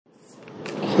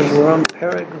We're on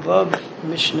Perek Vav,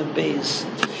 Mishnah Beis.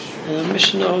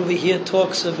 Mishnah over here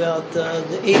talks about the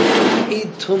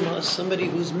Eid Tumah, somebody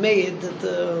who's made that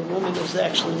the woman is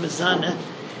actually Mizana,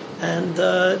 and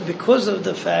because of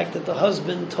the fact that the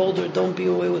husband told her, don't be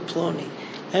away with Ploni.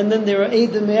 And then there are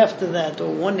Eidim after that,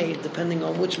 or one Eid, depending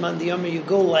on which Mandiyama you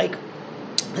go, like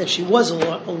that she was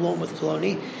alone with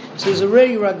Ploni. So there's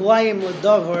already Raglayim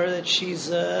Ladavar that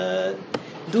she's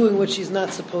doing what she's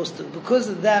not supposed to. Because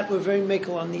of that, we're very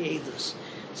mekel on the Eidos.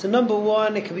 So number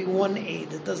one, it can be one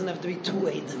Eid. It doesn't have to be two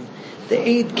Eidim. The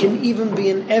Eid can even be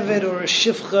an Eved or a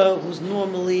Shifcha who's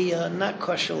normally not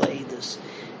kosher Eidos.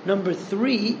 Number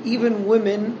three, even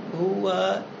women who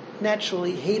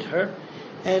naturally hate her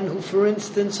and who, for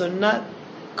instance, are not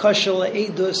kosher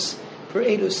Eidos for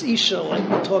Eidos Isha, like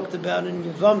we talked about in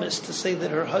Yevamis, to say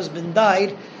that her husband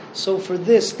died. So for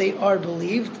this, they are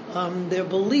believed. They're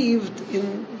believed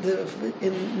in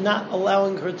not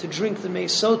allowing her to drink the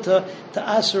meisota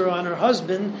to aser on her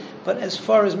husband. But as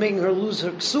far as making her lose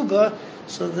her ksuba,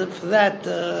 so that for that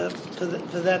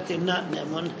they're not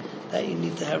neman. That you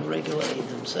need to have regular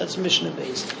eidim. So that's Mishnah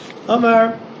based.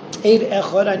 Amar eid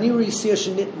echad ani risir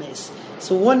shenitmes.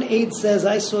 So one eid says,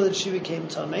 I saw that she became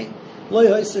tamei. Lo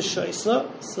yaisa shoisa.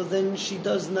 So then she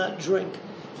does not drink.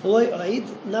 Lo eid.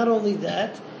 Not only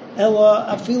that. Ela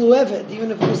afilu eved,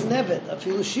 even if it was an eved,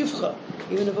 afilu shivcha,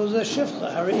 even if it was a shivcha.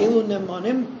 Harielu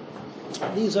nemanim,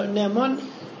 these are neman,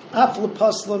 afle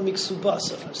pasla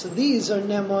miksubasa. So these are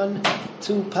neman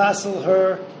to pasel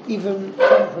her even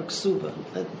from her ksuba.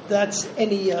 That's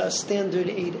any standard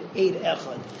eid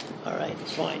echad. All right,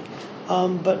 fine.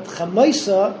 But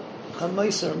chamaisa, her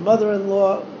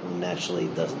mother-in-law, naturally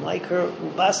doesn't like her.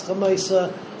 Ubas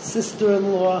chamaisa,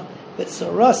 sister-in-law,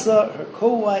 betsarasa, her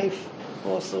co-wife.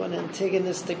 Also an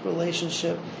antagonistic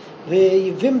relationship.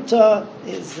 The Yivimta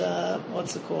is,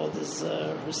 is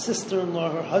her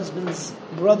sister-in-law, her husband's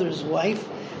brother's wife.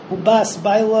 Ubas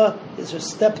Baila is her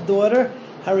stepdaughter.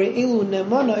 Hari'ilu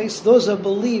Nemanais, those are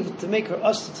believed to make her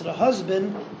usher to the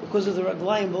husband because of the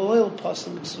Raglayim B'oil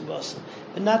Pasal Miksubasa,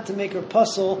 but not to make her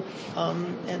puzzle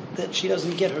and that she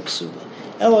doesn't get her ksuba.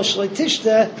 Elo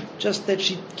Shleitishta, just that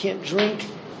she can't drink,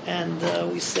 and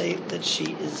we say that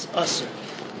she is usher.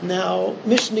 Now,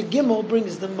 Mishnah Gimel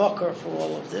brings the makar for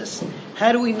all of this.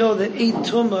 How do we know that Eid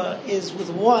Tumah is with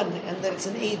one and that it's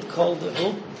an Eid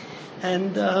Koldahu?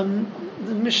 And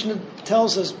the Mishnah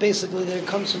tells us basically that it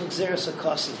comes from Xeris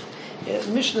HaKasav.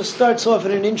 Mishnah starts off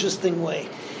in an interesting way.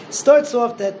 It starts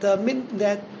off that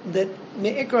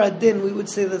Me'ikra Adin, we would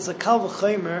say that's a Kal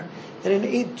V'chaymer, that in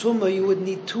Eid Tumah you would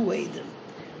need two Eidim.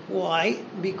 Why?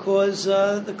 Because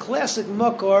the classic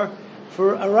makar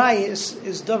for arayis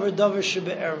is davar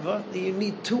shebe'erva. You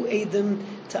need two edim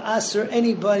to aser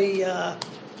anybody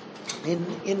in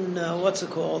in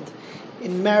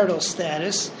marital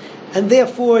status, and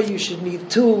therefore you should need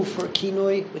two for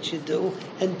kinoi, which you do,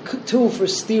 and two for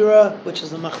stira, which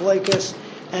is the machlekes,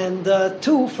 and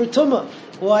two for tumah.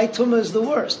 Why tumah is the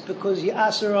worst? Because you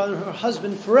aser on her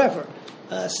husband forever.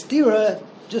 Stira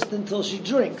just until she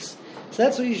drinks. So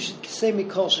that's what you should say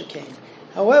mikol shekain.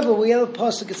 However, we have a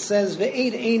pasuk that says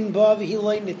ve'eid ein ba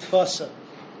v'hiloi nitfasa.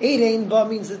 Eid ein ba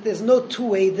means that there's no two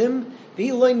eidim.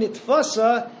 V'hiloi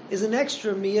nitfasa is an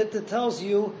extra miyat that tells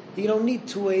you that you don't need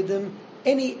two eidim.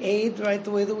 Any aid, right, the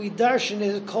way that we darshan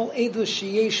is called eidus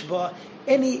sheyesh ba.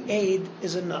 Any aid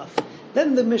is enough.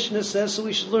 Then the Mishnah says, so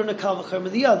we should learn a kal v'chomer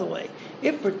the other way.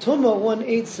 If for tumah one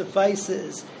aid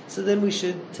suffices, so then we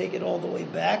should take it all the way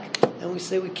back, and we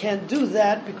say we can't do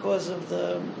that because of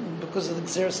the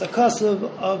Xeris HaKasav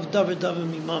of davar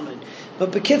mimamin.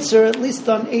 But bekitzer, at least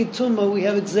on Eid Tumah, we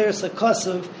have Xeris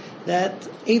HaKasav that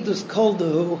Eidus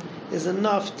Koldahu is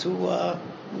enough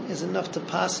to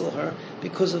passel her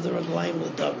because of the Raglayim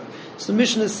L'davar. So the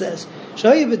Mishnah says,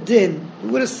 Shayi B'din, we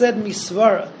would have said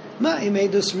Misvara, Ma'im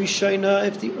Eidus Rishayna,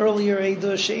 if the earlier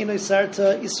Eidus She'enoi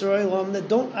Sarta Yisraelam that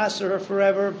don't aser her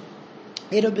forever,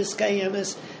 Eidah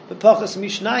B'skayemes, B'pachas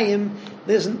Mishnayim,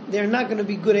 they're not going to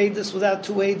be good Eidus without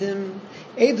two Eidim.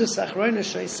 Eidus Achrayna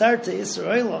She'sarta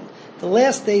Yisraelam, the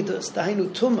last Eidus, Dahainu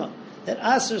Tumah, that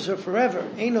asers her forever.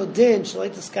 Eino din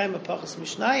Shalaitas Kaim B'pachas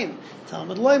Mishnayim.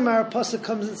 Talmud Loimar, pasuk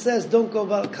comes and says, don't go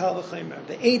about Kal V'chaymer.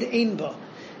 Ve'eid ein ba.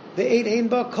 Ve'eid ein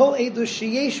ba, kol eidus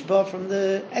sheyesh ba, from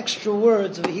the extra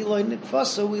words of Hiloi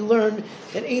Nitfasa, we learn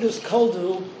that Eidus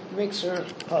Koldu makes her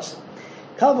puzzle.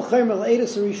 Kal v'chaymer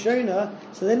l'eidus harishona,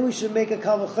 so then we should make a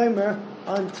kal v'chaymer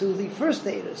onto the first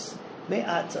eidus,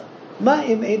 me'ata.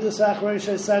 Ma'im eidus achron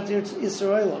shesartir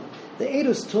Yisraelim. The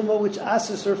eidus tumah which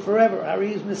asks her forever.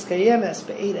 Hari miskayemes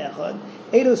be'eid echad.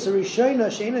 Eidus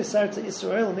harishona she'ena sarta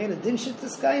Yisraelim. Eina din shit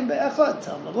tiskayim be'echad.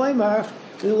 Talmud Loimar,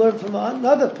 we learn from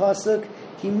another pasuk,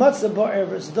 He matzah ba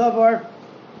ervas davar,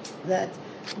 that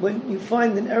when you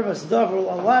find an ervas davar,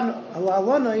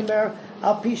 alalana imer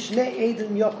al pi shnei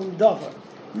edim yakum davar.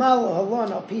 Mal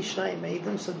halon al pi shnei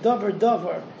edim, so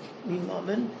davar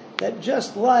mimamin, that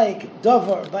just like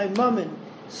davar by mammon,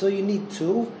 so you need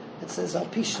two. It says al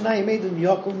pi shnei edim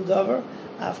yakum davar.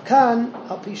 Afkan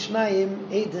al pi shnei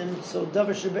edim, so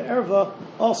davar shebe'erva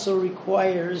also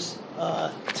requires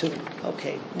two.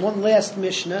 Okay, one last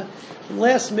Mishnah. The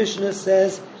last Mishnah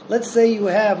says, let's say you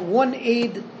have one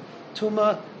aid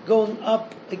tuma going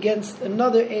up against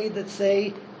another aid that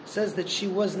says that she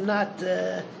was not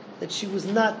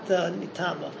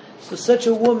nitama. So such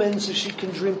a woman, so she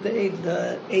can drink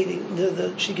the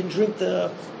aid, she can drink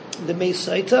the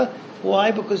mesaita.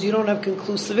 Why? Because you don't have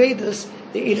conclusive edus.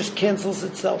 The edus cancels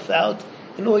itself out,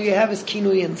 and all you have is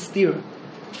kinui and stir.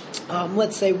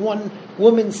 Let's say one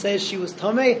woman says she was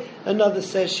tamei, another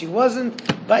says she wasn't.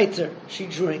 Biter, she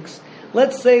drinks.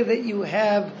 Let's say that you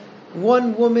have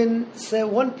one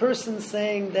person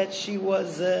saying that she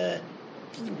was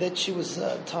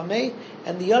tamei,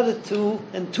 and the other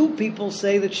two people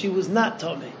say that she was not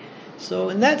tamei. So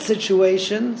in that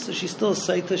situation, so she's still a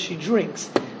saita, she drinks.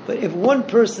 But if one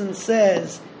person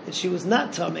says that she was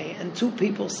not tamei, and two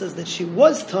people says that she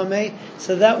was tamei,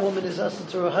 so that woman is usher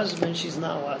to her husband, she's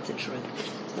not allowed to drink.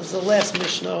 This is the last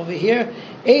Mishnah over here.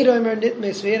 One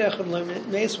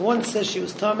says she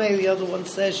was tamei, the other one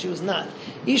says she was not.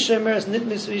 Isha emeres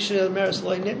nitmis, Isha emeres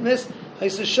loy nitmis.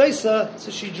 Haisa shaisa,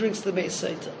 so she drinks the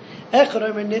mesaita. Echad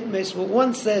emer nitmis, but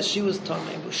one says she was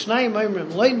tamei. Bushnayim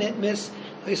emerim loy nitmis.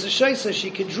 Haisa shaisa, she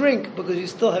could drink because you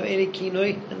still have eri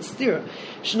kinoi and stira.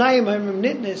 Shnayim emerim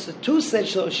nitmis, so two said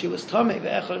she was tamei.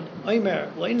 Echad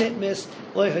emer loy nitmis,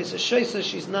 loy haisa shaisa,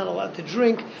 she's not allowed to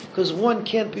drink because one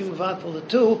can't be mevatel the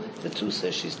two. The two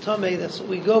says she's tamei. That's what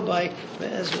we go by.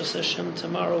 Be'ezras Hashem,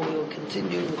 tomorrow we will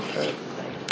continue with her.